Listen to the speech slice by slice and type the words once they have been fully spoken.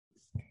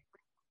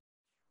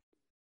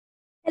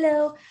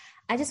Hello.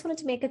 I just wanted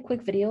to make a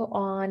quick video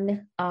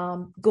on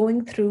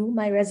going through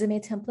my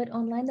resume template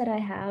online that I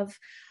have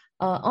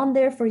on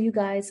there for you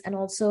guys. And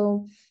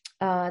also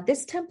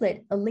this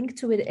template, a link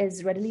to it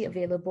is readily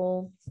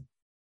available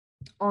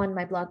on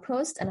my blog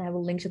post, and I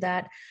will link to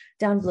that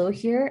down below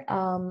here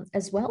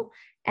as well.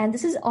 And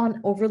this is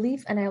on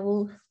Overleaf, and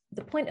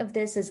the point of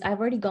this is I've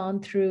already gone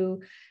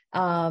through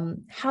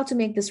how to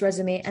make this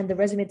resume, and the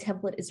resume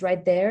template is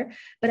right there.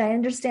 But I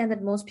understand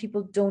that most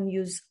people don't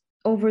use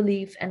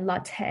Overleaf and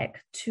LaTeX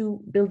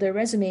to build their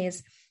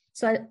resumes.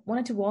 So I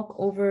wanted to walk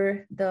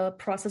over the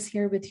process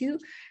here with you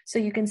so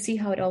you can see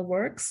how it all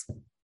works.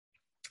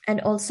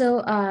 And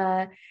also,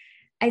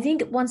 I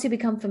think once you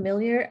become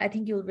familiar, I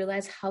think you'll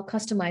realize how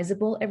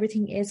customizable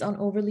everything is on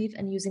Overleaf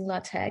and using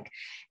LaTeX.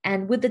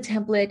 And with the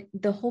template,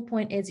 the whole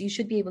point is you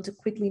should be able to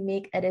quickly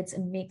make edits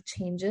and make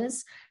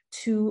changes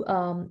to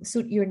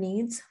suit your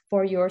needs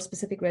for your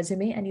specific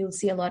resume. And you'll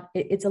see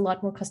it's a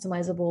lot more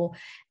customizable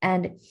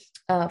and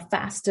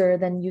faster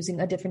than using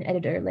a different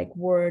editor like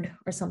Word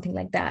or something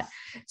like that.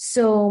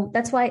 So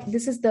that's why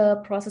this is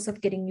the process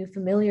of getting you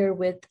familiar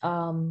with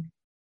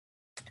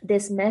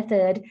this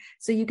method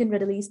so you can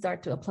readily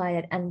start to apply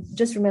it. And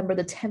just remember,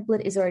 the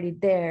template is already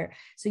there.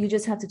 So you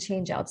just have to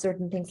change out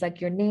certain things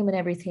like your name and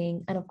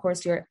everything. And of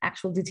course, your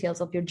actual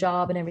details of your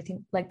job and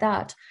everything like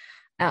that.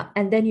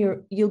 And then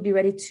you'll be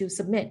ready to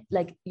submit.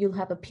 Like you'll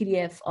have a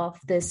PDF of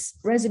this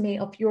resume,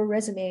 of your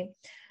resume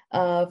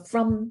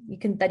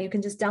that you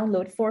can just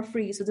download for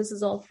free. So this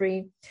is all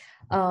free.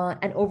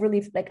 And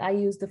Overleaf, like I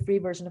use the free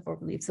version of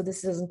Overleaf. So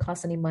this doesn't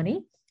cost any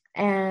money.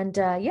 And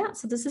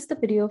so this is the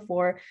video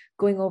for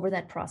going over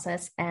that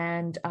process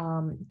and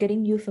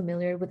getting you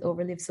familiar with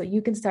Overleaf so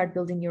you can start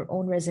building your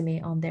own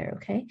resume on there,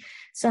 okay?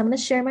 So I'm going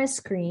to share my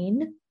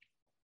screen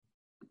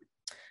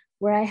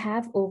where I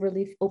have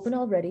Overleaf open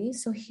already.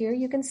 So here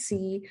you can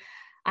see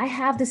I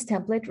have this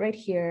template right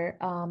here.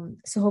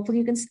 So hopefully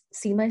you can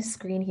see my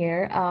screen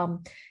here.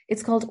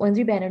 It's called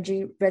Oindri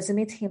Banerjee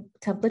Resume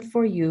Template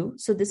for You.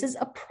 So this is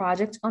a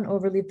project on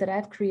Overleaf that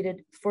I've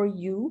created for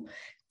you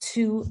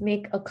to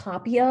make a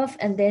copy of,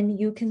 and then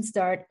you can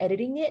start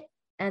editing it,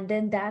 and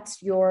then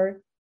that's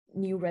your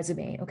new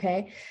resume.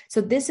 Okay,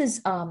 so this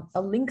is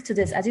a link to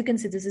this. As you can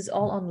see, this is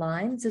all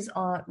online. This is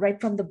right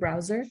from the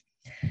browser.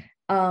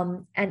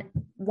 And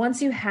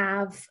once you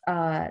have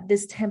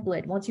this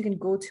template, once you can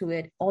go to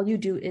it, all you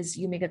do is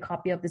you make a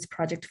copy of this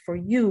project for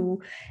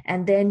you,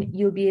 and then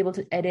you'll be able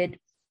to edit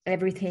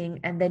everything,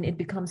 and then it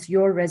becomes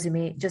your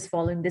resume just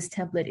following this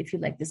template if you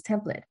like this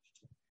template.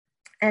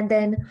 And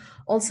then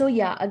also,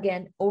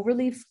 again,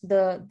 Overleaf,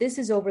 this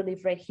is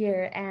Overleaf right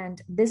here.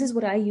 And this is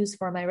what I use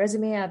for my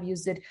resume. I've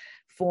used it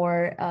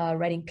for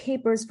writing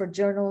papers, for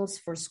journals,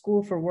 for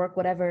school, for work,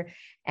 whatever.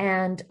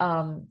 And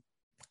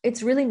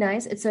it's really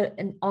nice. It's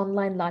an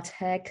online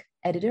LaTeX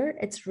editor.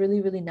 It's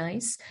really, really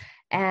nice.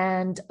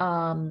 And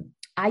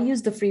I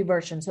use the free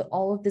version. So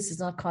all of this does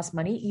not cost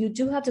money. You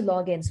do have to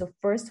log in. So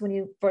when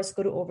you first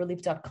go to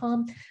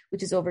overleaf.com,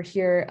 which is over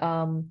here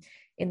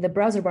in the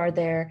browser bar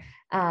there,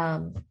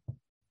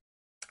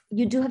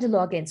 you do have to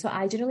log in. So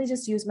I generally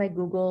just use my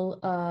Google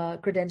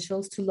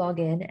credentials to log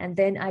in, and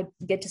then I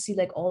get to see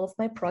like all of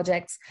my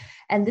projects.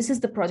 And this is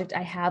the project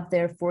I have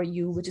there for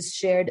you, which is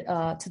shared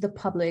to the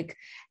public.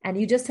 And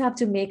you just have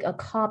to make a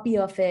copy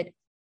of it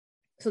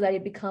so that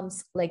it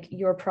becomes like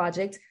your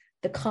project.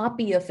 The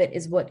copy of it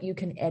is what you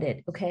can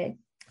edit. Okay.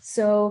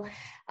 So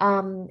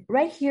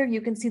right here,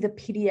 you can see the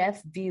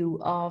PDF view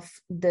of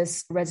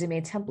this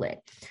resume template.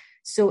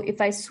 So if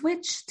I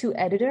switch to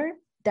editor,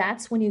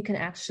 that's when you can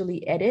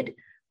actually edit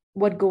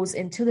what goes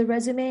into the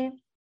resume,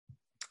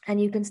 and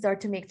you can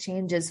start to make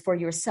changes for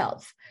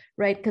yourself,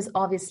 right? Because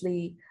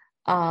obviously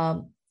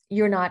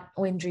you're not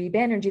Oindri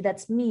Banerjee.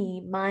 That's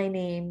me, my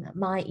name,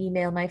 my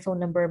email, my phone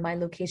number, my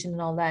location, and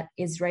all that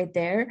is right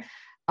there.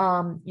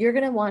 You're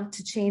going to want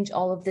to change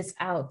all of this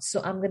out.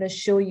 So I'm going to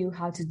show you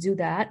how to do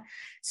that.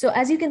 So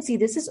as you can see,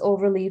 this is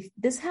Overleaf.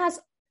 This has,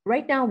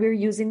 right now we're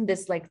using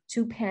this like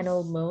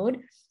 2-panel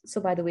mode.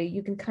 So by the way,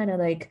 you can kind of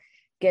like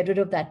get rid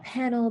of that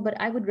panel, but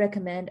I would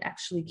recommend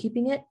actually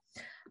keeping it.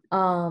 So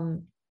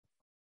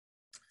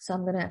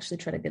I'm going to actually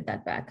try to get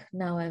that back.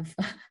 Now I've,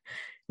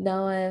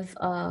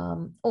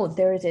 oh,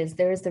 there it is.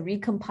 There is the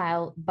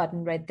recompile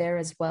button right there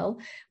as well.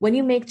 When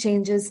you make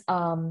changes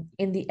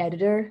in the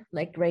editor,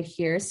 like right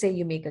here, say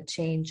you make a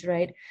change,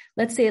 right?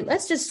 Let's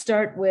just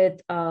start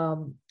with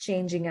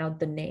changing out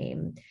the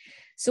name.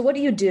 So what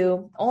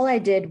do? All I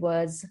did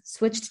was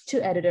switched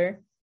to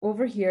editor.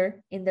 Over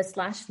here in the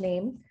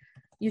 /name,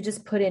 you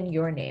just put in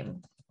your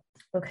name,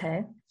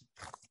 okay?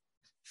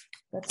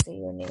 Let's say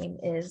your name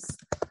is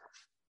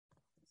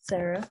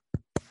Sarah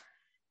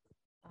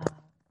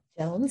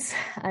Jones,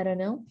 I don't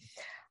know.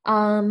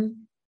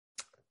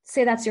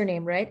 Say that's your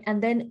name, right? And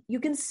then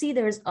you can see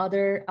there's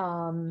other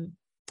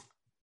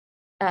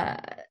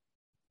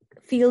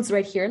fields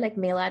right here, like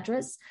mail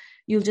address.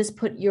 You'll just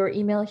put your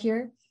email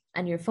here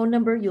and your phone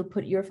number. You'll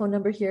put your phone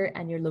number here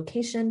and your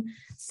location.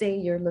 Say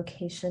your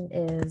location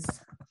is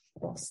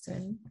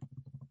Boston,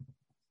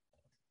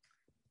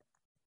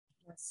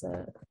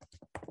 Massachusetts.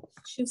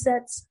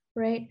 Massachusetts,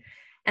 right?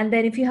 And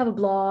then if you have a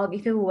blog,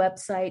 if you have a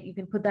website, you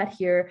can put that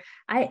here.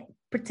 I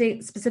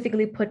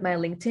specifically put my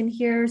LinkedIn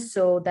here,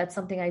 so that's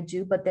something I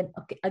do. But then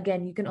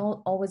again, you can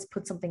always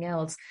put something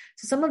else.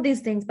 So some of these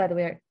things, by the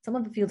way, some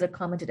of the fields are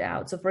commented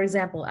out. So for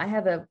example, I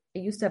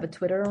used to have a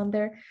Twitter on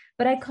there,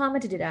 but I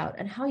commented it out.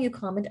 And how you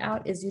comment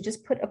out is you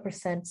just put a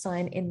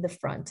 % in the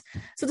front.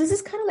 So this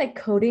is kind of like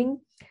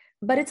coding,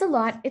 but it's a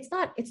lot. It's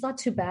not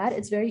too bad.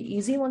 It's very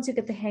easy once you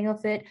get the hang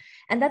of it.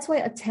 And that's why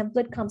a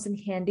template comes in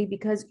handy,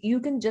 because you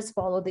can just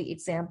follow the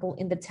example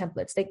in the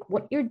templates. Like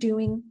what you're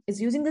doing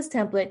is using this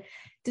template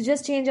to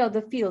just change out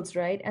the fields,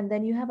 right? And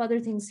then you have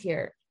other things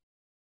here.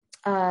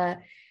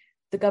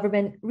 The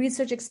government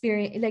research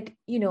experience, like,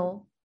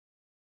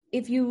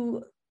 if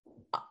you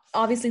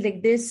obviously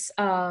like this,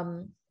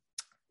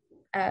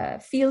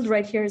 field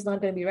right here is not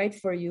going to be right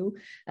for you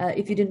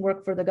if you didn't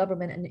work for the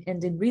government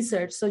and did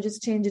research. So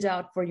just change it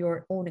out for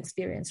your own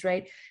experience,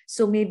 right?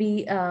 So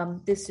maybe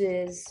this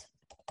is,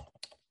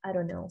 I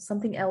don't know,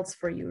 something else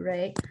for you,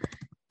 right?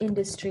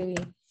 Industry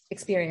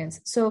experience.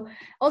 So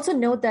also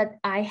note that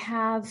I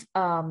have,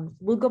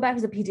 we'll go back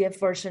to the PDF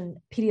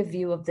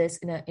view of this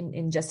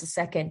in just a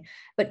second,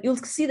 but you'll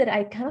see that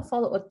I kind of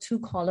follow a two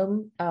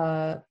column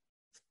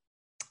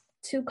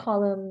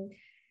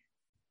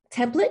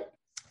template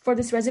for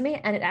this resume,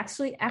 and it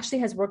actually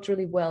has worked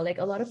really well. Like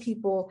a lot of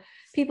people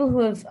who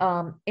have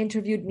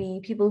interviewed me,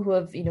 people who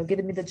have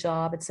given me the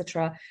job,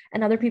 etc.,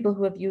 and other people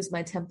who have used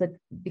my template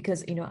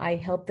because I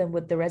helped them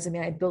with the resume.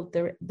 I built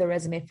the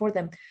resume for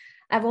them.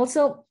 I've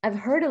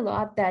heard a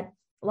lot that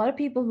a lot of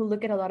people who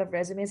look at a lot of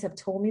resumes have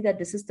told me that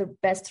this is the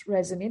best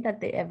resume that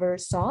they ever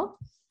saw.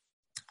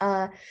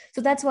 So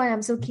that's why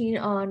I'm so keen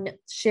on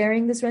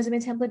sharing this resume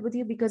template with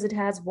you, because it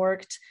has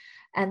worked,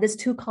 and this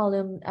two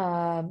column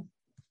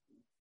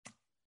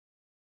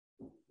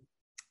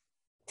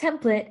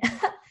template,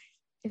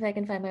 if I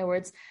can find my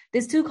words,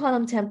 this two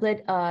column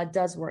template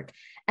does work.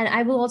 And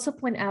I will also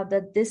point out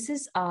that this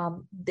is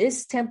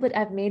this template,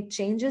 I've made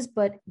changes,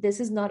 but this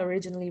is not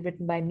originally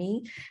written by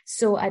me.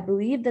 So I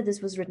believe that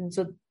this was written.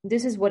 So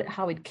this is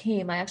how it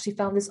came. I actually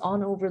found this on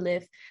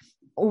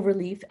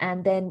Overleaf,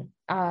 and then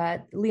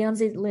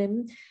Leonze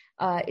Lim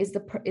is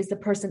the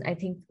person I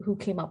think who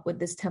came up with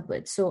this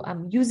template. So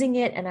I'm using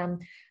it, and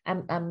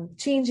I'm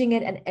changing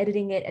it and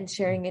editing it and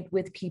sharing it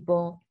with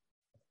people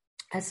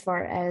as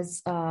far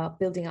as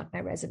building up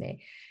my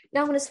resume. Now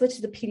I'm going to switch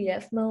to the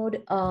PDF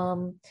mode.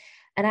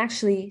 And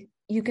actually,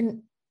 you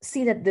can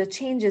see that the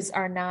changes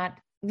are not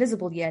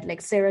visible yet.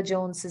 Like Sarah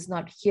Jones is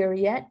not here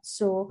yet.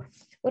 So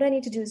what I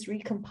need to do is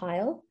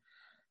recompile.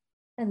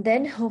 And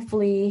then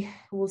hopefully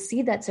we'll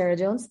see that Sarah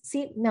Jones.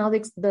 See, now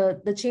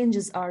the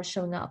changes are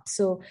showing up.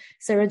 So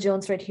Sarah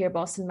Jones right here,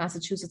 Boston,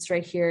 Massachusetts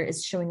right here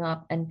is showing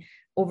up. And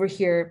over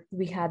here,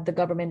 we had the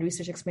government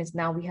research experience.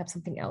 Now we have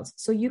something else.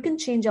 So you can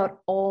change out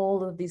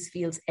all of these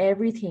fields,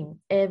 everything,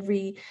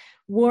 every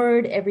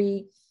word,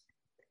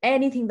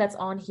 anything that's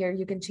on here,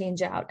 you can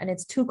change out. And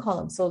it's two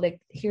columns. So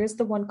like, here's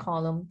the one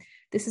column.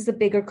 This is the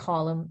bigger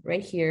column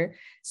right here.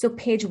 So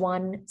page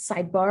 1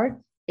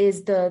 sidebar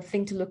is the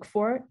thing to look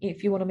for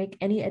if you want to make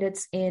any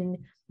edits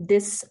in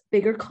this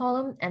bigger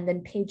column. And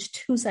then page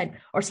 2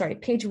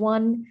 page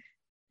 1.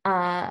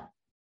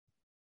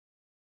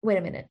 Wait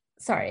a minute.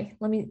 Sorry,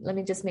 let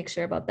me just make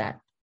sure about that.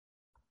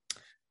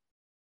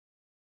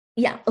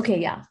 Yeah, okay,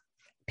 yeah.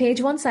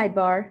 Page 1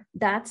 sidebar,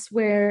 that's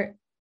where,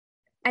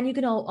 and you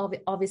can all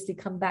obviously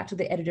come back to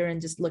the editor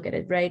and just look at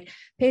it, right?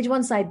 Page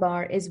 1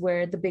 sidebar is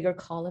where the bigger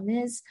column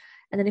is.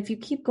 And then if you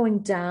keep going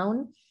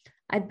down,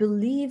 I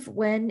believe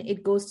when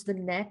it goes to the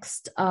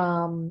next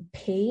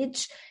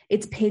page,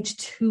 it's page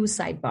 2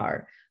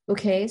 sidebar.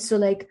 Okay, so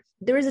like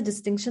there is a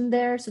distinction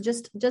there. So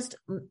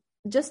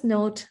just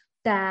note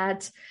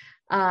that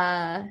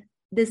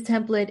this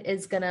template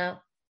is gonna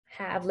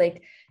have,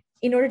 like,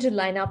 in order to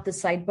line up the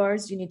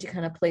sidebars, you need to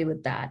kind of play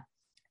with that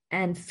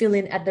and fill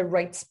in at the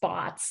right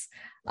spots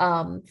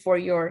for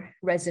your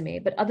resume.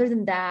 But other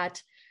than that,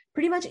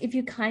 pretty much if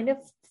you kind of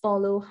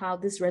follow how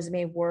this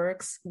resume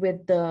works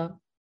with the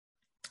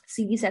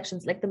CV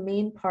sections, like the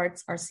main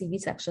parts are CV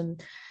section,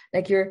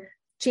 like you're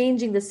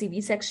changing the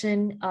CV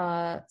section,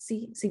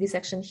 CV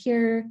section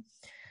here,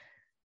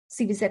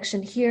 CV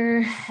section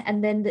here,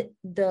 and then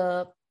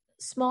the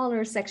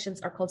smaller sections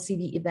are called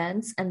CV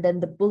events, and then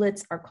the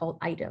bullets are called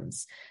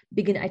items.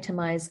 Begin,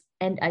 itemize,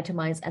 end,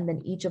 itemize, and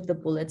then each of the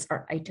bullets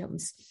are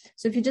items.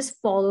 So if you just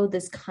follow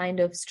this kind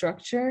of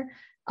structure,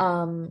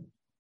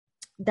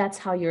 that's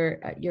how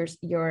your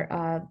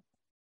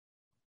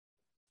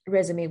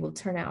resume will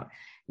turn out.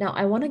 Now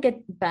I want to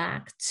get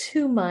back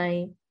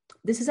to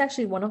this is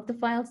actually one of the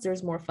files.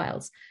 There's more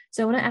files.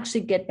 So I want to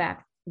actually get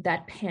back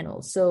that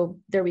panel. So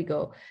there we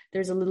go.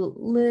 There's a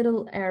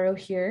little arrow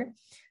here.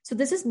 So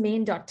this is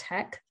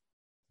main.tech.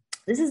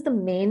 This is the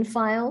main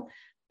file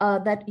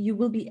that you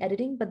will be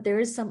editing, but there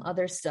is some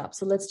other stuff.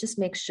 So let's just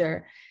make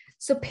sure.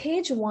 So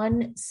page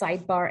 1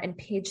 sidebar and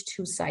page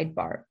 2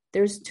 sidebar,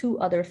 there's 2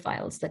 other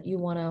files that you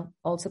want to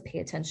also pay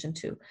attention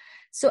to.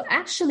 So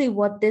actually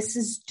what this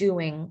is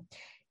doing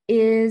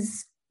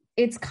is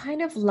it's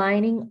kind of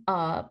lining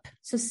up.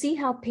 So see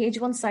how page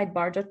one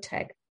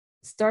sidebar.tech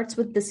starts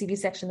with the CV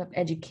section of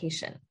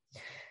education.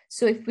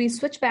 So if we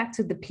switch back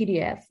to the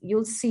PDF,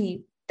 you'll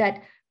see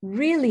that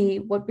really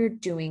what we're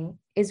doing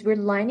is we're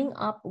lining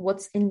up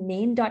what's in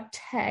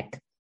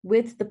main.tech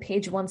with the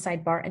page one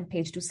sidebar and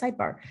page two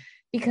sidebar,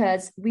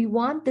 because we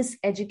want this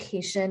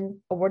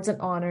education, awards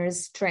and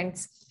honors,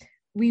 strengths.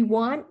 We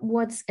want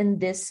what's in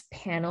this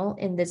panel,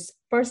 in this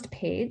first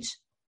page,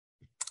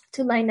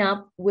 to line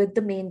up with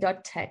the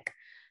main.tech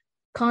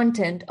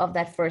content of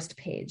that first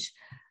page.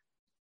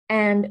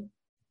 And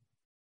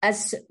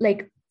as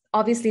like,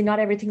 obviously not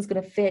everything's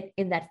going to fit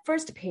in that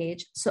first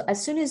page. So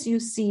as soon as you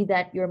see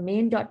that your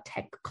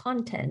main.tech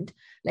content,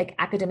 like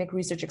academic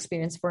research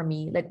experience for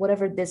me, like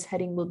whatever this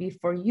heading will be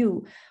for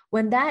you,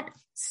 when that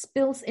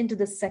spills into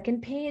the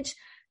second page,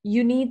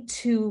 you need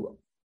to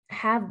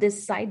have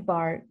this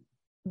sidebar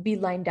be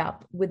lined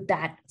up with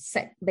that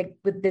set, like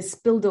with this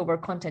spilled over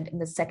content in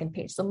the second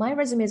page. So my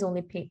resume is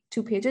only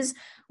 2 pages,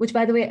 which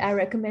by the way, I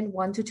recommend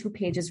 1 to 2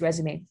 pages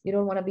resume. You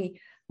don't want to be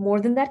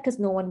more than that because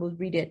no one will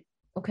read it.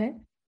 Okay.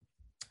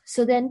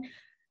 So then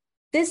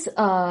this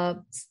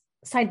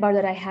sidebar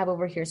that I have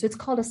over here, so it's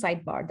called a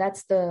sidebar.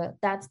 That's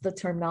the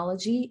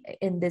terminology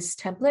in this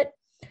template.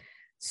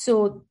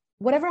 So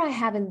whatever I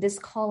have in this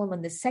column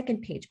on the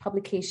second page,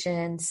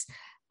 publications,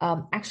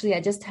 actually, I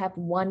just have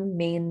one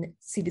main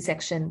CV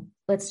section.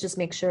 Let's just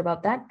make sure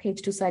about that.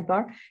 Page two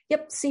sidebar.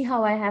 Yep, see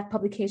how I have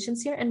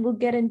publications here, and we'll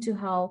get into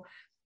how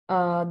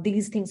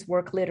these things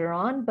work later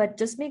on, but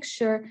just make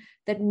sure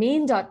that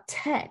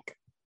main.tech,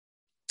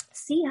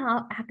 see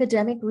how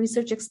academic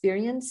research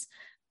experience,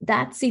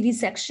 that CV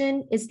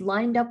section is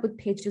lined up with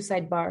page two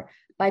sidebar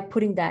by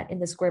putting that in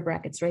the square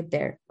brackets right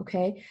there,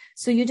 okay?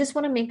 So you just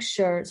wanna make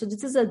sure, so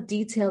this is a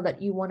detail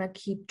that you wanna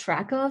keep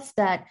track of,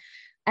 that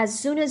as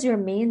soon as your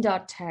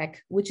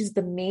main.tech, which is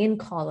the main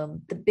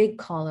column, the big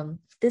column,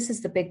 this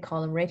is the big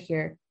column right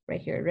here,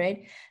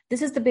 right?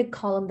 This is the big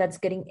column that's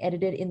getting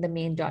edited in the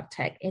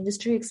main.tech,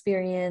 industry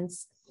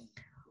experience,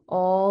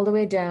 all the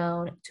way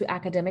down to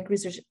academic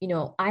research. You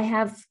know, I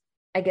have,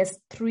 I guess,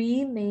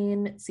 3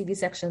 main CV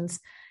sections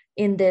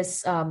in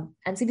this, and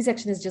CV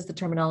section is just the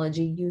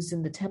terminology used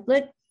in the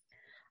template.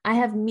 I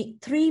have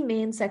 3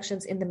 main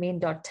sections in the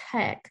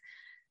main.tech,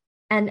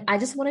 and I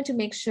just wanted to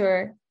make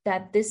sure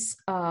that this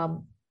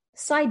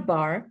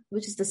sidebar,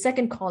 which is the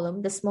second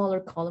column, the smaller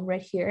column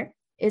right here,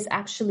 is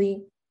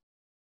actually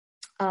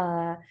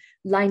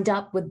lined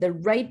up with the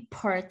right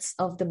parts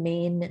of the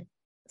main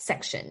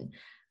section.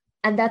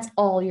 And that's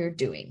all you're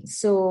doing.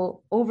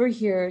 So over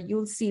here,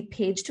 you'll see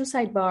page two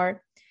sidebar.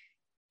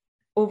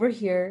 Over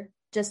here,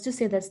 just to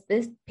say that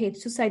this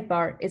page two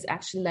sidebar is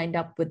actually lined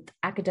up with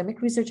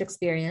academic research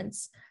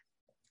experience,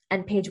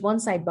 and page one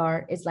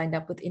sidebar is lined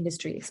up with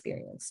industry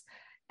experience.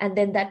 And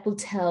then that will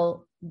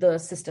tell the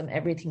system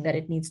everything that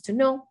it needs to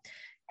know.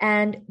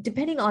 And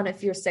depending on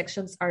if your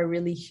sections are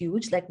really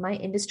huge, like my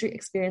industry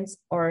experience,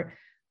 or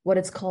what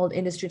it's called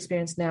industry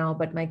experience now,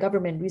 but my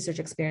government research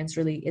experience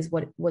really is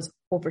what was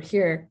over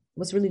here,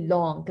 was really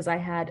long because I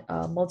had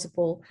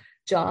multiple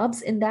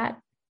jobs in that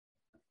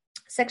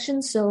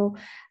section. So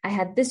I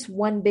had this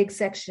one big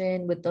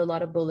section with a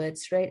lot of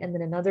bullets, right? And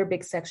then another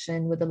big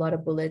section with a lot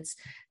of bullets.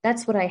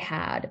 That's what I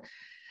had.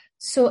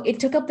 So it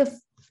took up the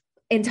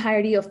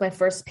entirety of my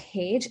first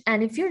page.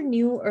 And if you're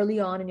new early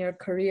on in your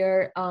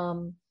career,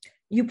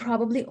 you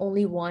probably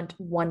only want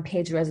 1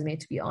 page resume,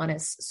 to be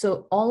honest.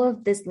 So all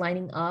of this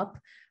lining up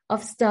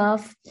of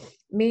stuff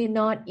may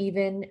not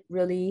even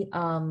really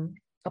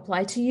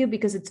apply to you,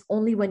 because it's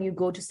only when you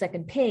go to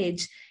second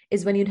page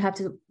is when you'd have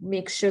to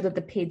make sure that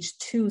the page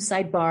two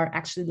sidebar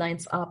actually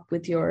lines up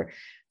with your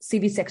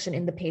CV section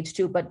in the page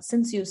two. But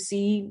since you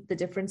see the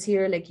difference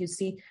here, like you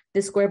see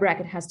the square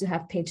bracket has to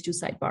have page two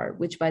sidebar,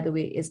 which by the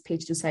way is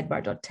page two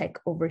sidebar.tech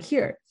over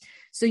here.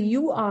 So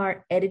you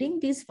are editing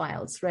these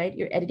files, right?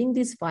 You're editing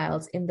these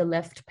files in the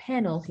left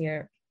panel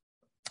here.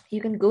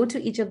 You can go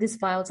to each of these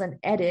files and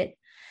edit,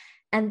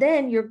 and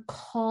then you're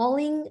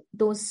calling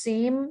those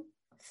same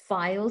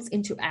files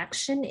into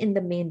action in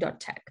the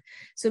main.tech.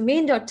 So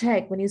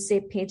main.tech, when you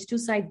say page two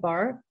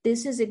sidebar,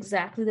 this is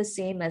exactly the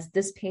same as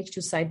this page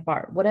two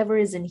sidebar. Whatever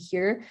is in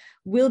here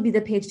will be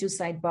the page two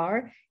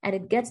sidebar, and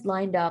it gets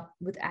lined up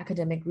with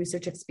academic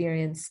research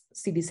experience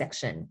CV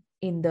section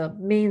in the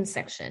main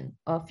section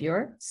of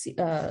your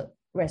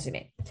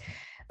resume.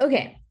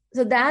 Okay,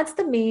 so that's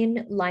the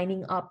main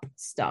lining up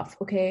stuff,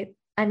 okay?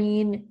 I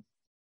mean,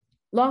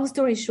 long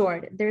story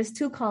short, there's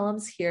 2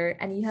 columns here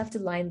and you have to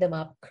line them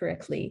up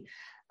correctly.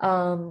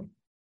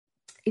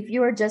 If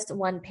you are just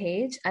 1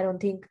 page, I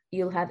don't think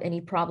you'll have any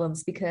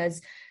problems,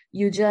 because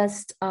you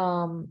just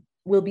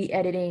will be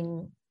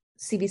editing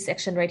CV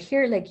section right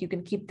here. Like you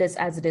can keep this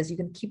as it is. You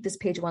can keep this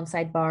page 1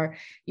 sidebar.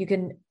 You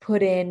can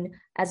put in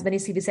as many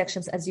CV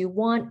sections as you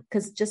want,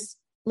 because just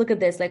look at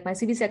this, like my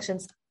CV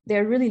sections,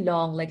 they're really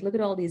long. Like look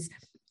at all these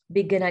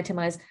begin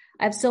itemized.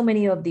 I have so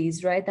many of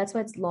these, right? That's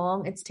why it's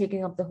long. It's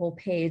taking up the whole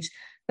page.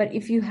 But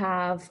if you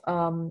have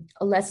a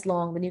less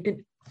long,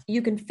 then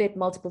you can fit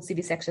multiple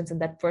CV sections in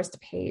that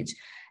first page.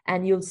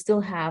 and you'll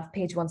still have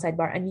page one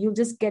sidebar, and you'll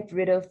just get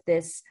rid of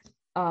this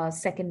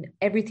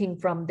everything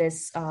from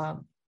this.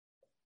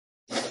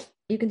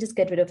 You can just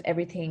get rid of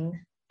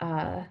everything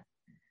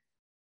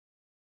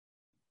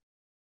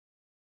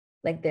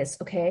like this,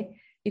 okay?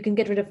 You can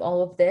get rid of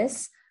all of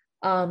this.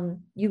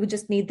 You would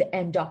just need the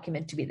end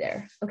document to be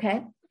there,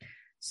 okay?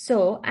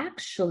 So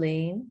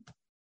actually,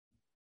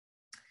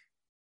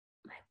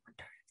 I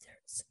wonder if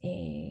there's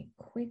a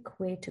quick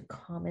way to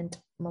comment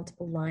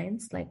multiple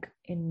lines, like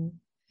in,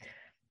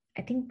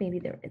 I think maybe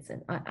there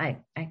isn't. I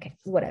can,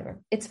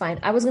 whatever, it's fine.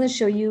 I was going to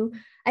show you,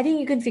 I think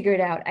you can figure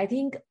it out. I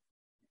think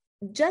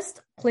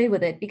just play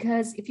with it,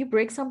 because if you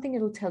break something,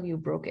 it'll tell you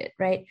broke it,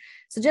 right?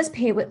 So just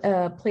play with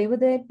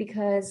it,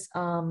 because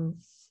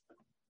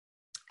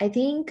I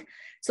think,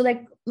 so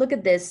like, look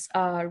at this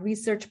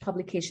research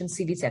publication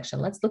CV section.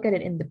 Let's look at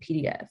it in the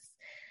PDF.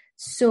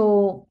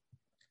 So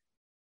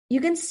you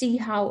can see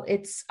how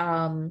it's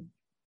a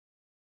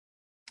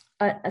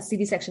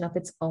CV section of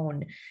its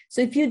own.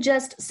 So if you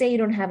just say you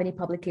don't have any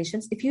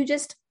publications, if you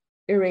just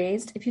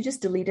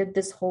deleted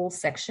this whole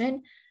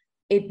section,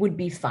 it would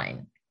be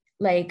fine.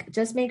 Like,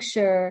 just make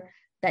sure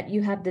that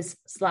you have this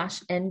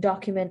 /n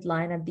document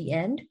line at the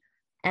end,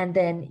 and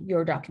then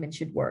your document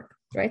should work,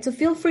 right? So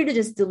feel free to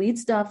just delete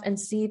stuff and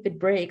see if it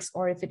breaks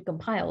or if it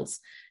compiles.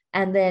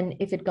 And then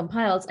if it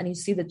compiles and you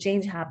see the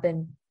change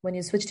happen when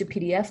you switch to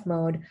PDF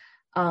mode,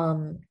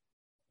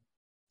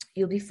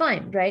 you'll be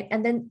fine, right?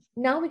 And then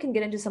now we can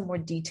get into some more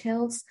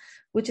details,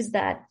 which is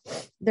that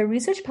the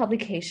research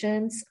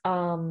publications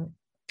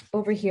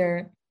over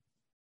here,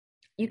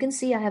 you can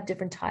see I have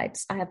different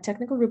types. I have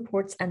technical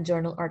reports and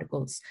journal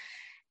articles.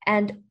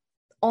 And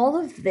all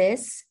of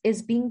this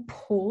is being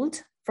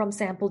pulled from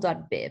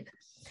sample.bib.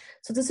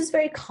 So this is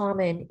very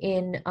common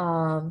in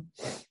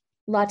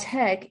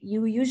LaTeX.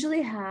 You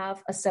usually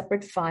have a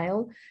separate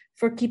file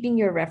for keeping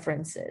your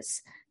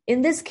references.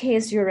 In this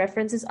case, your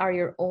references are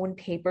your own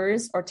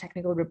papers or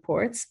technical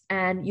reports,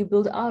 and you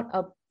build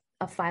out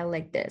a file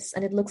like this,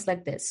 and it looks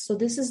like this. So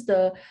this is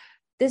the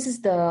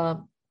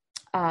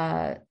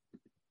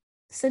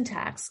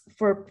syntax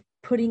for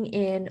putting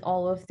in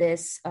all of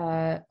these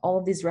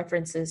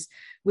references,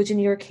 which in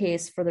your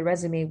case for the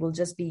resume will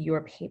just be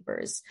your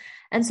papers.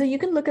 And so you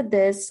can look at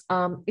this.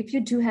 If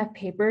you do have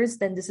papers,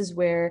 then this is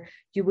where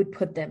you would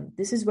put them.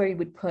 This is where you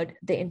would put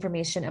the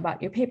information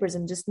about your papers.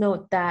 And just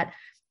note that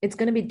it's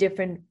going to be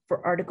different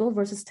for article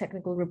versus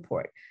technical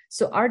report.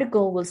 So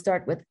article will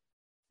start with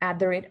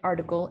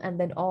 @article, and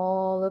then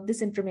all of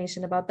this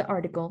information about the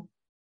article.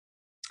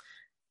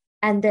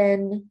 And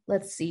then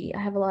let's see, I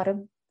have a lot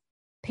of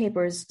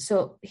papers.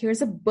 So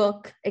here's a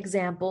book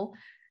example.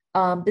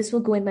 This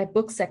will go in my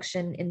book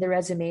section in the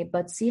resume,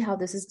 but see how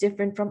this is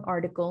different from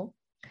article.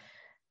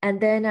 And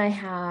then I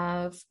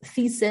have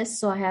thesis.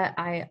 So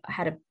I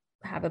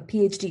have a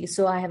PhD,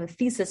 so I have a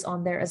thesis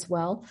on there as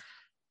well.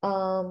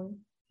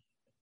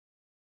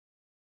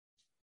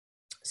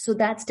 So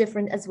that's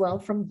different as well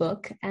from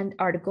book and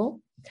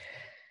article.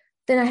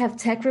 Then I have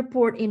tech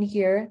report in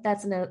here.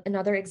 That's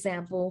another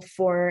example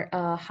for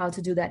how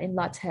to do that in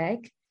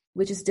LaTeX,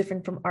 which is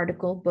different from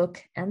article,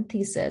 book, and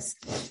thesis.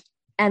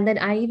 And then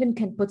I even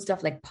can put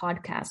stuff like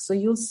podcasts. So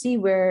you'll see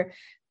where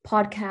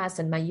podcasts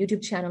and my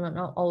YouTube channel and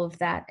all of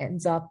that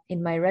ends up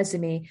in my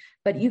resume.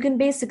 But you can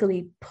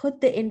basically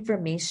put the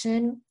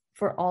information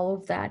for all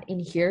of that in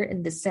here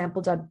in the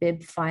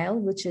sample.bib file,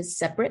 which is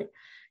separate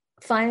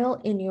file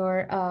in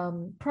your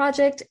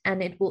project,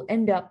 and it will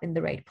end up in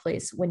the right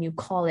place when you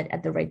call it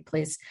at the right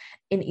place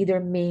in either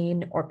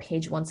main or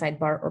page one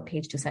sidebar or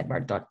page two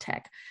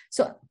sidebar.tech.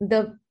 So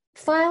the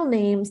file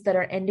names that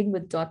are ending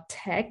with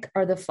 .tech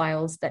are the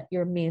files that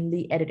you're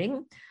mainly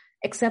editing,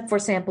 except for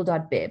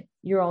sample.bib.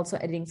 You're also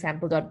editing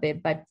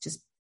sample.bib by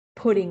just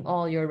putting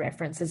all your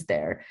references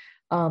there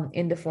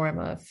in the form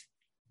of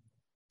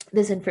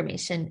this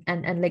information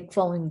and like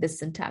following this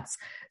syntax.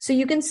 So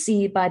you can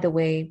see, by the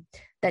way,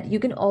 that you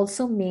can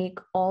also make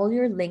all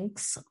your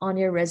links on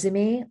your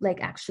resume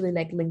like actually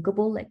like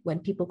linkable. Like when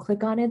people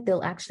click on it,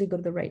 they'll actually go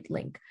to the right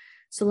link.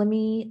 So let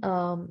me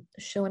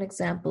show an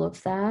example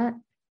of that.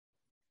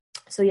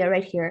 So yeah,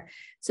 right here.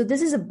 So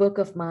this is a book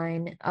of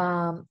mine.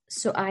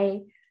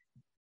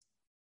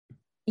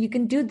 You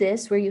can do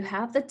this where you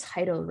have the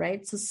title,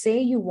 right? So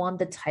say you want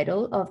the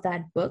title of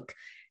that book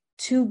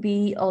to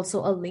be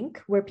also a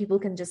link where people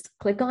can just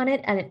click on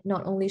it, and it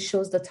not only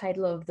shows the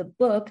title of the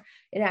book,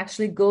 it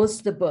actually goes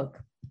to the book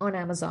on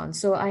Amazon.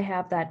 So I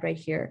have that right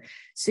here.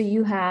 So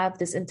you have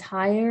this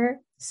entire,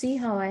 see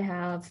how I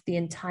have the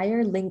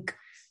entire link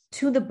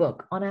to the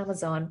book on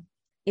Amazon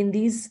in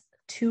these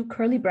two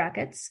curly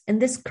brackets, in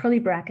this curly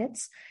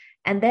brackets.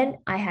 And then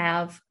I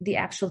have the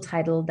actual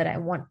title that I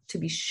want to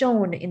be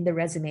shown in the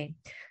resume.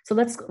 So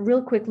let's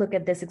real quick look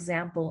at this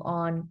example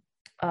on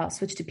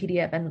switch to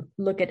PDF and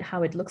look at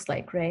how it looks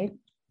like, right?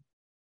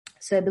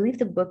 So I believe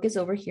the book is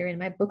over here in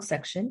my book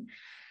section.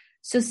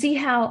 So see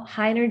how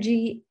high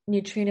energy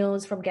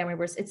neutrinos from gamma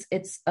bursts,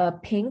 it's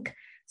pink,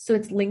 so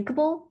it's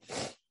linkable.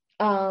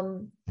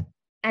 And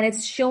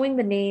it's showing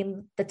the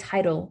name, the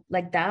title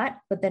like that.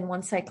 But then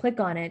once I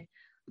click on it,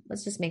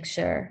 let's just make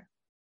sure.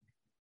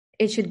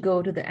 It should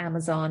go to the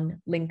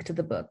Amazon link to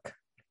the book,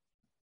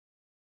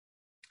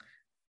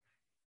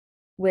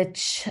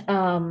 which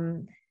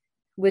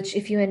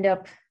if you end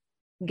up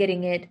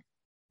getting it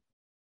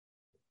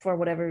for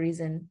whatever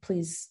reason,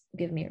 please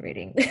give me a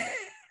rating.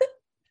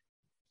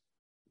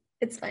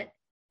 It's fine.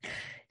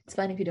 It's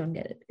fine if you don't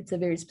get it. It's a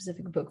very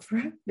specific book for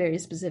a very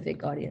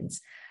specific audience.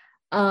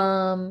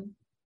 And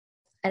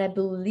I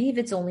believe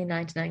it's only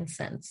 99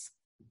 cents.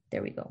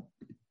 There we go.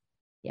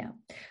 Yeah.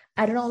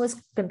 I don't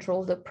always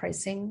control the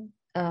pricing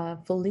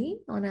fully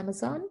on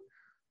Amazon.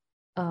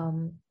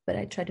 But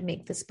I try to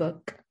make this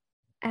book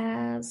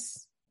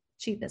as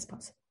cheap as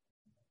possible.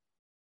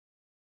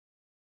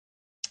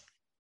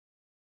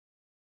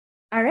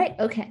 All right.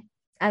 Okay.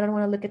 I don't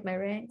want to look at my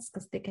ranks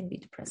because they can be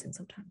depressing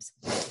sometimes.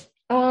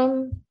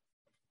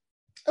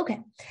 Okay.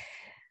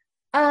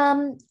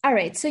 All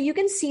right. So you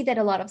can see that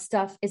a lot of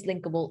stuff is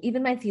linkable,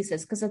 even my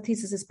thesis, because the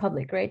thesis is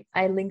public, right?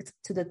 I linked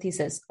to the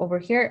thesis over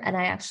here and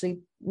I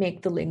actually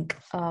make the link.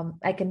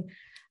 I can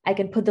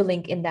put the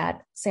link in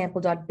that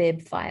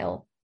sample.bib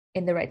file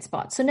in the right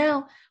spot. So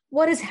now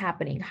what is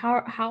happening?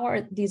 How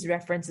are these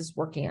references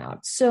working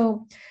out?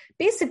 So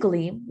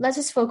basically, let's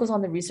just focus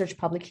on the research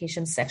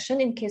publications section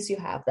in case you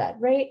have that,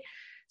 right?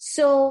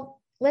 So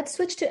let's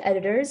switch to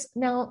editors.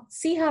 Now,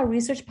 see how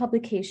research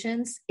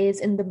publications is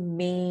in the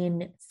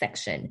main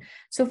section.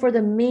 So for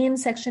the main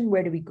section,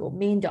 where do we go?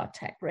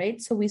 Main.tech,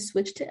 right? So we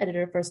switch to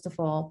editor first of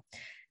all,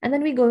 and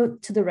then we go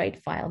to the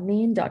right file,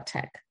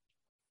 main.tech.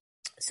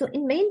 So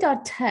in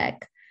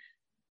main.tech,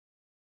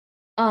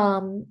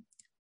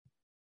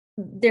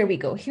 there we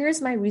go.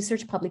 Here's my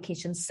research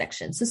publications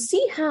section. So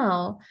see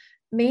how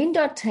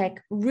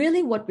main.tech,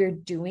 really what we're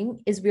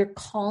doing is we're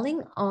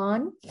calling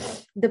on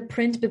the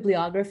print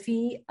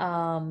bibliography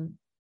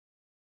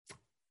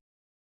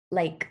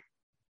like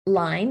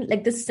line,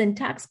 like the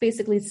syntax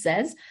basically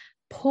says,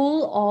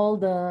 pull all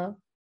the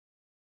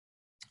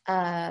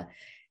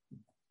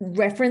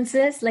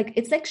references, like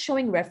it's like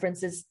showing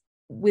references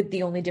with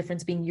the only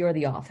difference being you're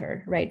the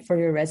author, right, for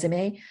your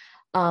resume.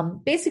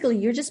 Basically,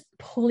 you're just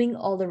pulling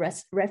all the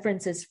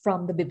references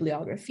from the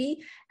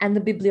bibliography, and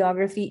the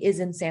bibliography is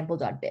in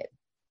sample.bib,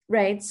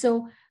 right?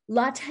 So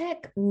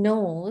LaTeX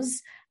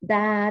knows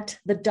that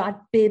the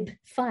 .bib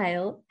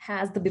file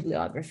has the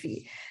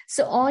bibliography.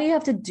 So all you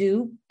have to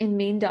do in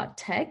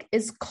main.tech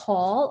is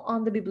call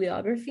on the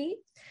bibliography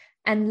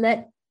and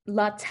let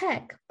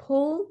LaTeX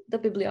pull the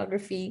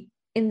bibliography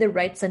in the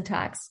right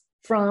syntax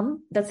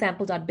from the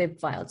sample.bib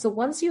file. So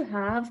once you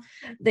have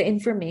the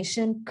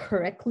information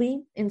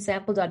correctly in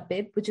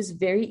sample.bib, which is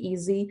very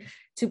easy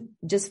to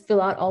just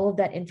fill out all of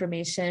that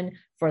information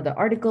for the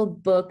article,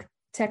 book,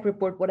 tech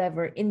report,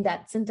 whatever, in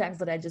that syntax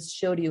that I just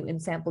showed you in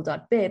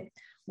sample.bib,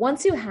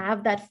 once you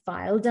have that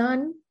file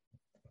done,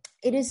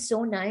 it is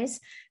so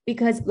nice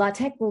because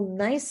LaTeX will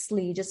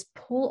nicely just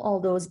pull all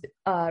those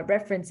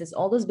references,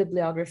 all those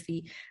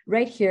bibliography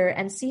right here,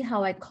 and see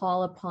how I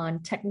call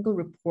upon technical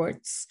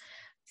reports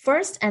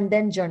first and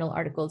then journal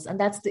articles. And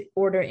that's the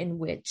order in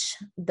which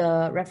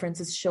the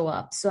references show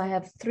up. So I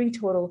have 3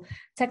 total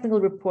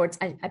technical reports.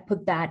 I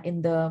put that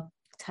in the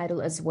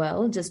title as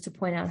well, just to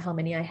point out how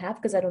many I have,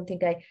 because I don't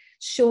think I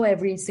show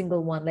every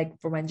single one. Like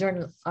for my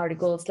journal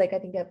articles, like I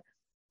think I have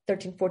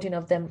 13, 14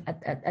 of them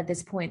at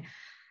this point.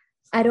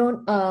 I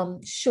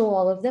don't show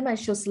all of them. I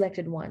show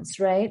selected ones,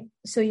 right?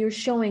 So you're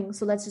showing,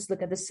 so let's just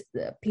look at this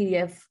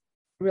PDF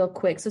real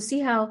quick. So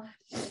see how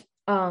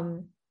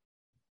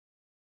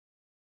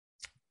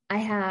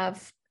I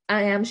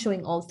am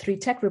showing all 3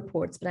 tech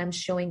reports, but I'm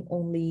showing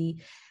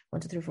only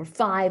 1, 2, 3, 4,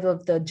 5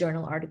 of the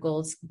journal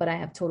articles, but I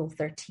have total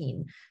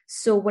 13.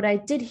 So what I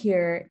did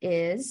here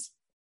is,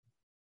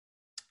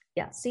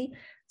 yeah, see?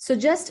 So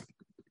just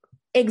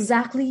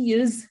exactly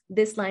use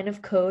this line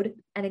of code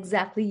and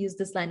exactly use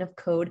this line of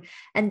code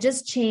and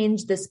just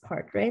change this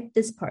part, right?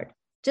 This part,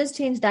 just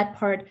change that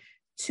part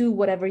to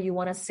whatever you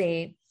want to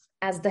say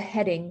as the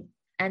heading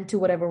and to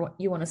whatever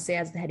you want to say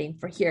as the heading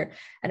for here.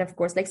 And of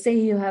course, like say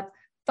you have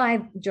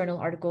 5 journal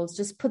articles,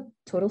 just put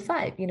total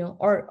 5, you know,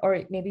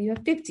 or maybe you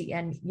have 50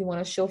 and you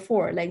want to show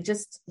 4, like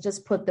just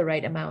put the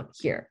right amount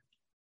here.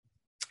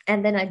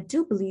 And then I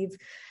do believe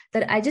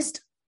that I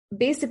just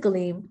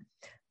basically,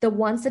 the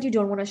ones that you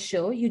don't want to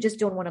show, you just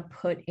don't want to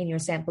put in your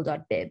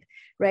sample.bib,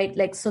 right?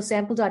 Like, so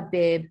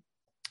sample.bib,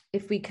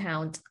 if we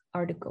count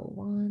article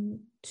 1,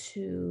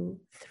 2,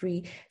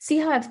 3, see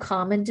how I've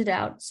commented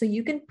out. So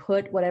you can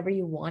put whatever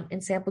you want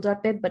in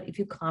sample.bib, but if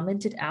you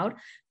comment it out,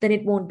 then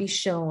it won't be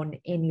shown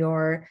in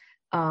your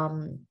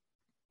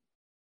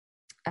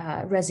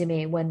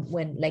resume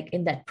when like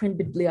in that print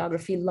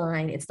bibliography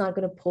line, it's not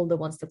going to pull the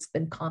ones that's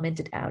been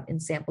commented out in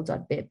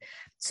sample.bib.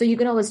 So you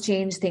can always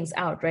change things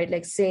out, right?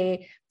 Like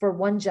say for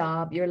one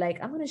job, you're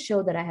like, I'm going to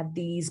show that I have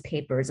these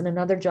papers, and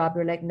another job,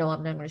 you're like, no,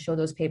 I'm not going to show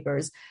those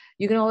papers.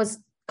 You can always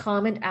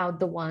comment out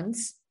the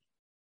ones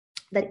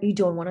that you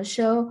don't want to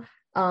show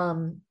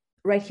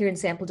right here in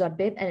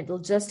sample.bib, and it'll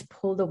just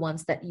pull the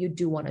ones that you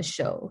do want to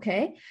show.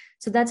 Okay.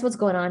 So that's what's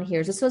going on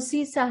here. So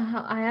see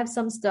how I have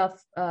some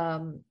stuff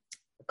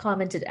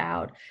commented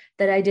out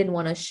that I didn't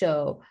want to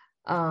show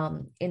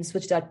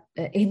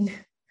in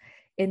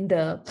in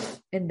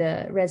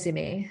the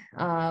resume.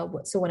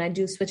 So when I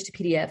do switch to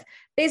PDF,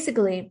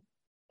 basically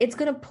it's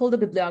going to pull the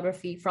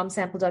bibliography from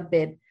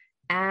sample.bib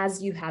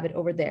as you have it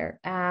over there,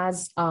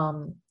 as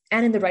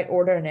and in the right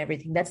order and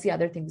everything. That's the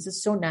other thing. This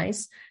is so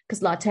nice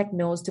because LaTeX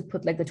knows to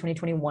put like the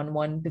 2021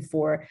 one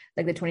before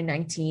like the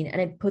 2019,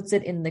 and it puts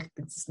it in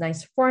this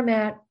nice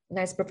format,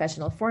 nice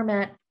professional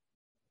format.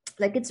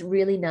 Like it's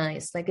really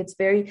nice. Like it's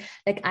very,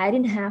 like I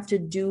didn't have to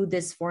do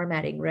this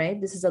formatting, right?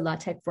 This is a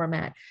LaTeX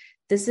format.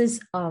 This is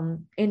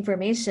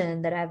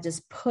information that I've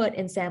just put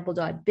in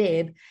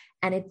sample.bib,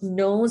 and it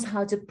knows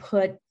how to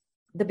put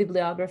the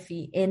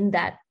bibliography in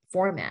that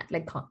format,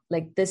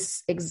 like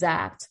this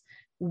exact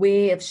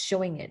way of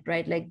showing it,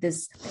 right? Like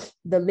this,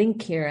 the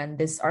link here and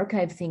this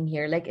archive thing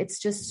here, like it's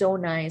just so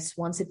nice.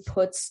 Once it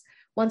pulls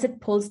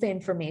the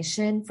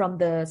information from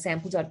the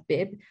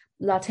sample.bib,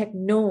 LaTeX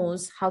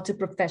knows how to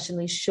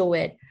professionally show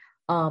it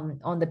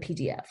on the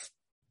PDF.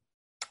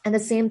 And the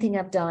same thing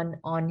I've done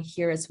on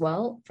here as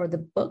well for the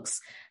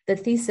books, the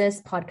thesis,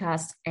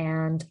 podcast,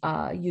 and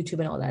YouTube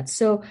and all that.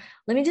 So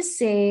let me just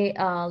say,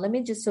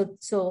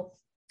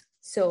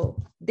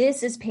 so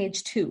this is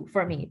page 2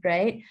 for me,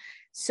 right?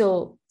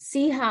 So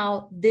see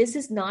how this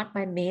is not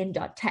my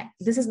main.text.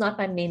 This is not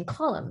my main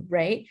column,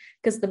 right?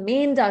 Because the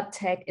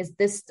main.text is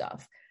this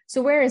stuff.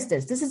 So where is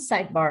this? This is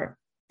sidebar,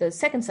 the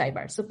second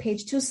sidebar. So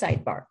page 2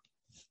 sidebar.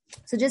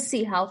 So just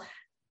see how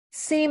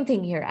same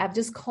thing here. I've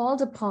just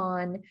called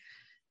upon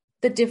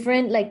the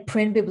different like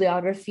print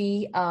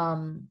bibliography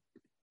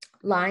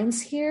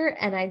lines here.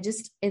 And I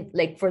just,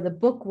 like for the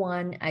book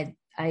one,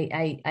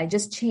 I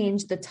just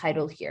changed the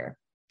title here,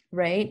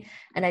 right?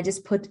 And I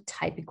just put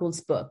type equals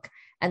book.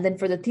 And then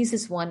for the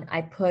thesis one,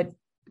 I put,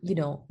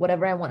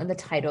 whatever I want in the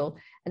title,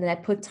 and then I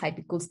put type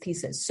equals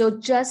thesis. So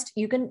just,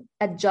 you can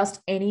adjust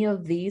any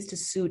of these to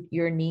suit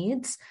your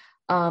needs.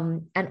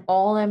 And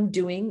all I'm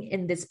doing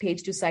in this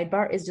page 2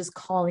 sidebar is just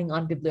calling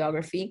on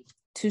bibliography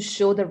to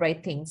show the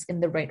right things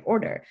in the right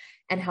order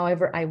and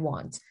however I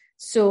want.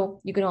 So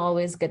you can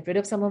always get rid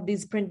of some of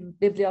these print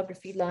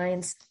bibliography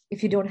lines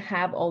if you don't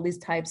have all these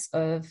types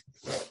of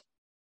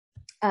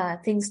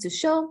things to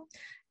show,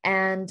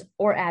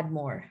 or add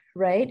more,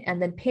 right? And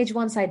then page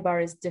 1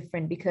 sidebar is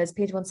different because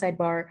page 1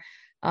 sidebar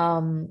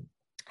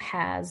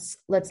has,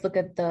 let's look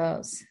at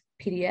the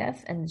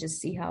PDF and just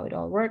see how it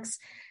all works.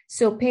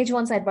 So page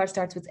 1 sidebar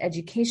starts with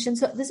education.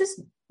 So this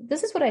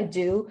is what I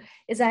do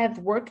is I have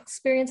work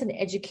experience and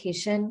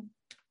education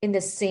in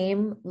the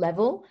same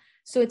level.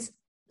 So it's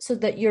so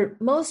that your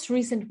most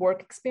recent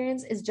work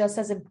experience is just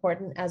as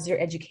important as your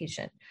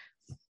education.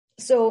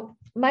 So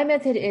my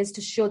method is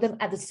to show them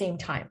at the same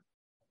time.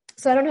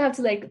 So I don't have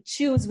to like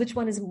choose which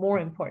one is more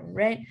important,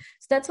 right?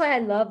 So that's why I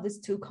love this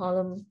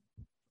 2-column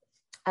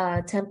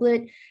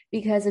template,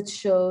 because it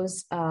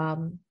shows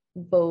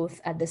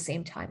both at the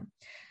same time.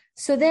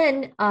 So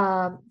then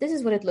this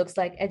is what it looks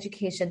like,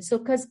 education. So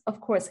because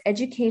of course,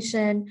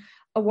 education,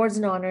 awards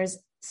and honors,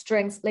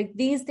 strengths, like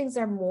these things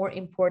are more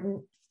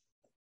important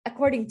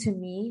according to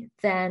me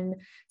than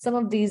some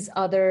of these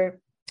other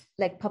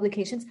like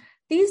publications.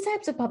 These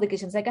types of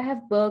publications, like I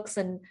have books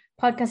and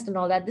podcasts and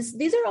all that,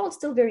 these are all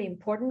still very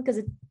important because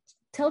it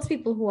tells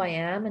people who I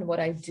am and what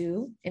I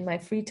do in my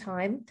free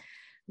time,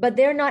 but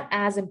they're not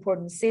as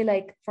important. Say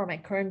like for my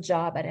current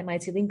job at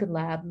MIT Lincoln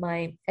Lab,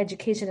 my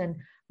education and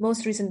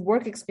most recent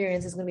work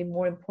experience is going to be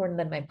more important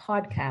than my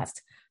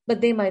podcast,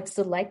 but they might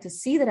still like to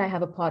see that I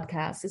have a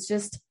podcast. It's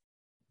just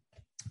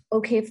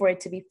okay for it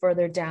to be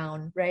further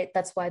down, right?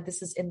 That's why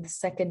this is in the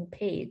second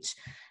page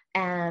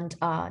and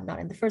not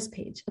in the first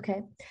page.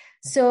 Okay.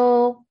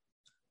 So,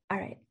 all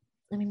right,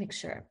 let me make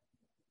sure.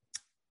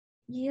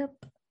 Yep.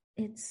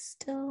 It's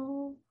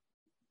still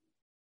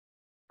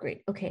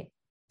great. Okay.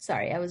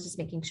 Sorry. I was just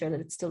making sure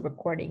that it's still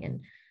recording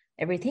and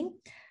everything.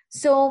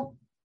 So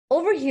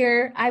over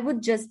here, I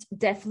would just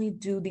definitely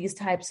do these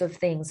types of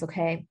things.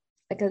 Okay.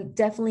 Like I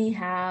definitely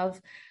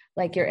have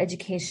like your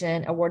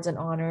education, awards and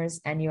honors,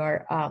 and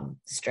your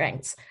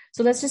strengths.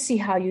 So let's just see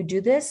how you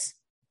do this.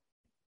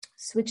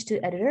 Switch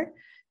to editor.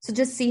 So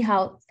just see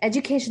how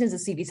education is a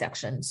CV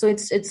section. So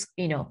it's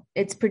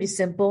it's pretty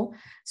simple.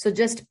 So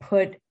just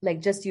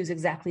just use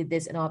exactly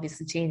this and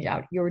obviously change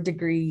out your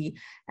degree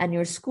and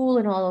your school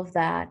and all of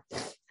that.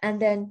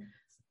 And then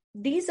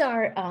these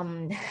are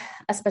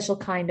a special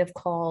kind of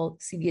called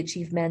CV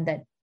achievement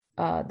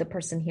that the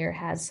person here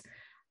has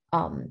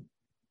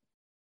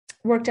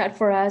worked out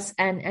for us.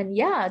 And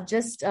yeah,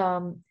 just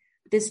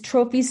this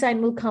trophy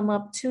sign will come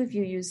up too if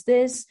you use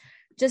this.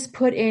 Just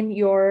put in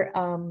your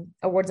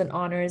awards and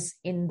honors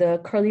in the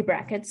curly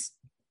brackets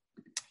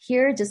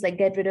here. Just like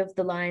get rid of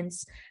the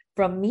lines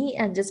from me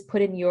and just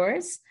put in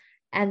yours.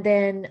 And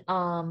then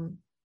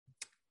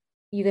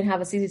you can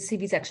have a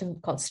CV section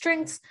called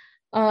strengths.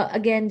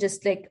 Again,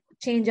 just like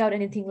change out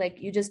anything, like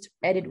you just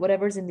edit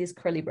whatever's in these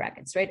curly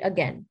brackets, right?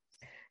 Again,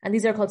 and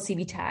these are called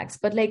CV tags.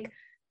 But like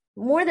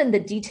more than the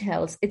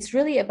details, it's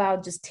really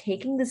about just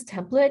taking this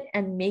template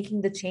and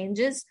making the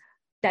changes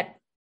that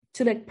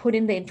to like put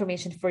in the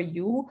information for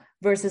you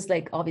versus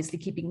like obviously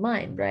keeping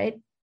mine, right?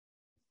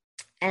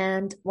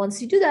 And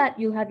once you do that,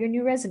 you'll have your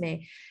new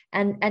resume.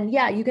 And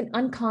yeah, you can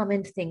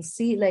uncomment things.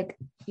 See, like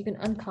you can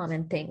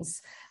uncomment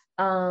things.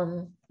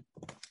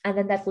 And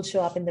then that will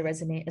show up in the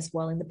resume as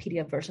well, in the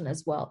PDF version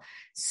as well.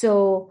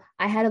 So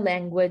I had a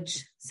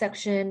language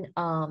section.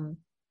 I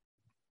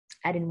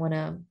didn't want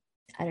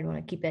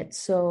to keep it.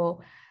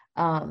 So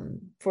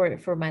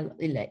for my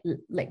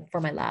like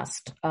for my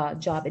last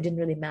job, it didn't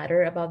really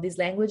matter about these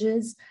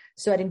languages,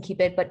 so I didn't keep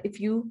it. But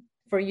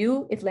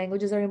if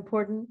languages are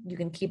important, you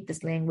can keep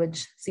this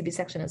language CV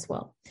section as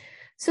well.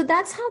 So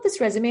that's how this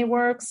resume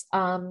works.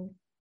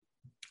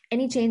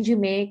 Any change you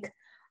make,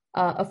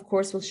 of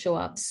course, will show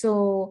up.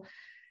 So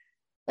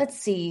let's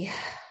see.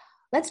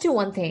 Let's do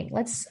one thing.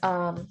 Let's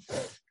and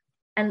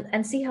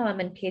see how I'm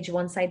in page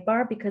one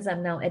sidebar, because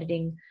I'm now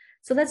editing.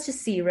 So let's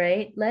just see,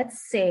 right?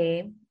 Let's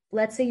say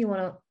you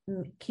want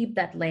to keep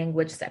that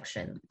language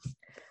section.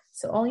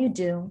 So all you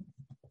do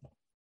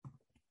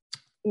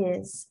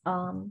is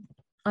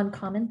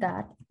uncomment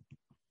that.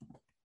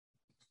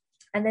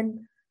 And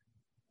then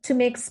to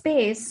make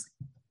space,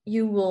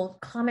 you will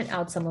comment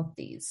out some of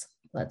these,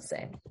 let's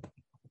say.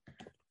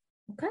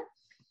 Okay.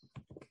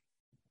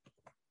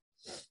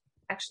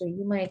 Actually,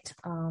 you might,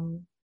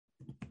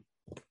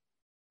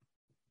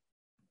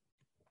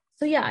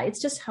 so yeah,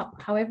 it's just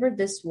however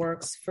this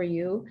works for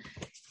you,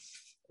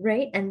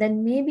 right? And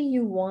then maybe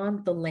you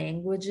want the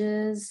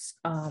languages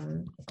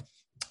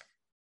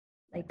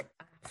like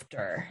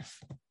after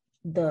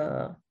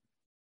the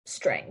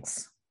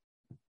strengths,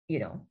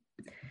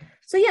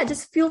 So yeah,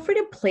 just feel free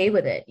to play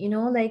with it,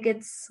 like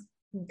it's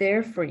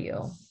there for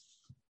you.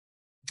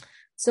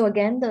 So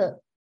again, the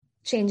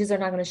changes are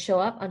not going to show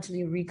up until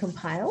you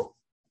recompile.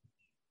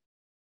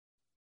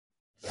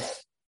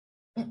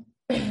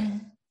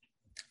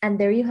 And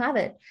there you have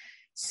it.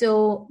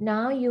 So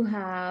now you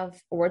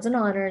have awards and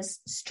honors,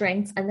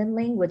 strengths, and then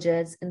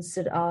languages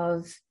instead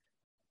of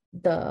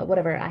the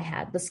whatever I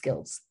had, the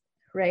skills,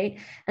 right?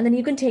 And then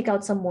you can take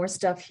out some more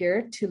stuff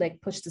here to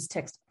like push this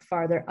text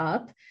farther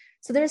up.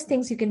 So there's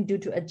things you can do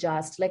to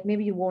adjust, like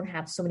maybe you won't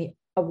have so many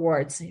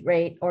awards,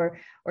 right? Or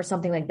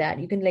something like that.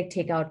 You can like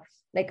take out,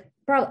 like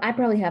I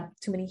probably have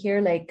too many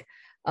here, like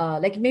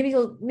maybe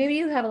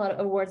you have a lot of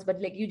awards, but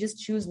like you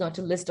just choose not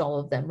to list all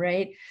of them,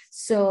 right?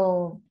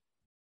 So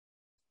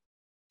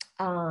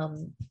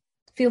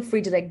feel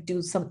free to like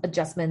do some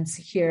adjustments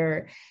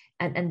here,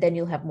 and then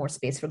you'll have more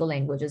space for the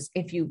languages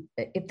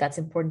if that's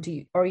important to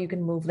you, or you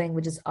can move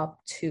languages up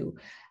too,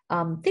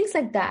 things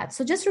like that.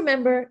 So just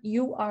remember,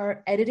 you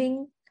are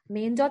editing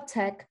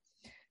main.tech,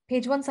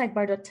 page one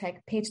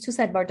sidebar.tech, page two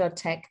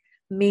sidebar.tech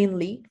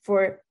mainly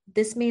for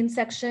this main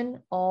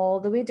section all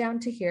the way down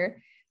to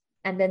here.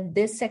 And then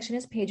this section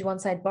is page one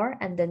sidebar,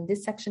 and then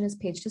this section is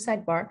page two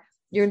sidebar.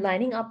 You're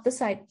lining up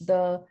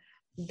the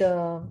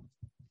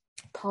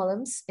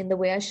columns in the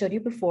way I showed you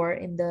before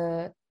in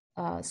the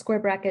square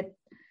bracket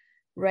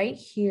right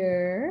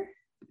here.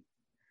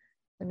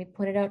 Let me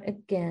point it out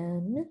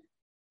again.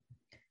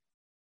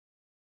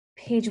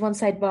 Page one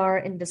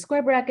sidebar in the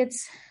square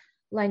brackets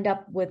lined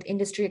up with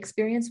industry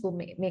experience will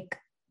make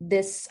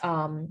this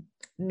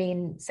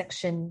main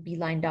section be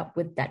lined up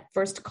with that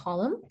first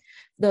column,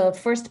 the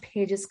first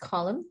page's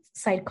column,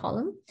 side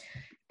column.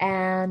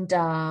 And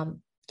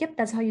yep,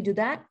 that's how you do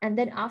that. And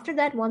then after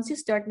that, once you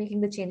start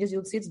making the changes,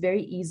 you'll see it's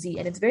very easy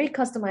and it's very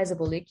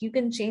customizable. Like you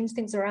can change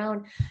things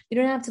around. You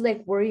don't have to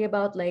like worry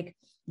about like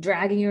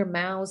dragging your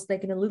mouse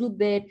like in a little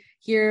bit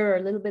here or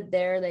a little bit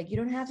there. Like you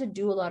don't have to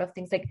do a lot of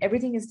things. Like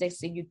everything is like,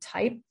 so you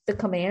type the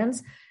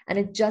commands and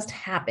it just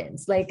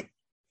happens. Like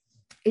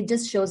it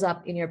just shows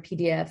up in your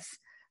PDF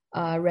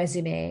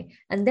resume.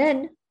 And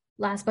then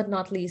last but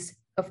not least,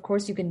 of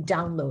course, you can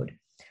download,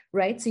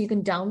 right? So you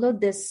can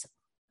download this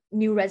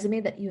new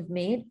resume that you've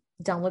made,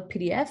 download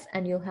PDF,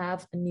 and you'll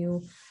have a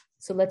new,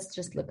 so let's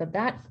just look at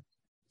that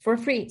for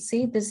free.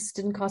 See, this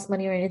didn't cost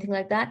money or anything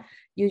like that.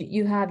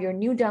 You have your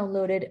new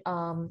downloaded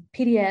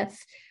PDF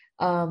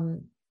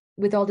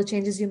with all the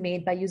changes you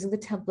made by using the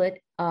template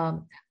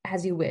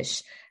as you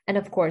wish. And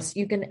of course,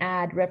 you can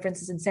add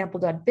references in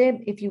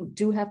sample.bib if you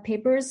do have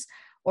papers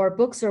or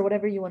books or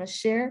whatever you want to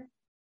share.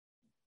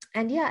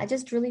 And yeah, I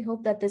just really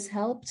hope that this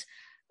helped.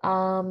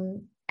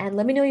 And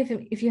let me know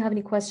if you have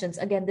any questions.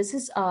 Again, this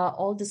is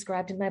all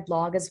described in my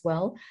blog as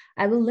well.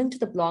 I will link to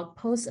the blog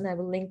post, and I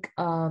will link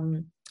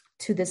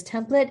to this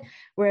template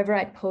wherever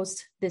I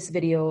post this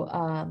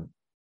video.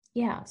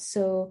 Yeah,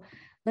 so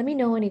let me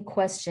know any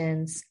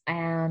questions,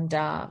 and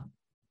I'll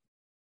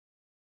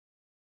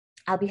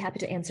be happy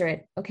to answer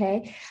it,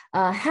 okay?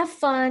 Have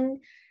fun,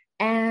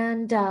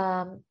 and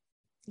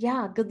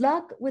yeah, good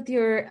luck with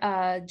your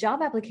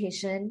job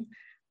application.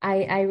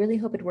 I really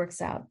hope it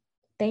works out.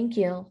 Thank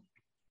you.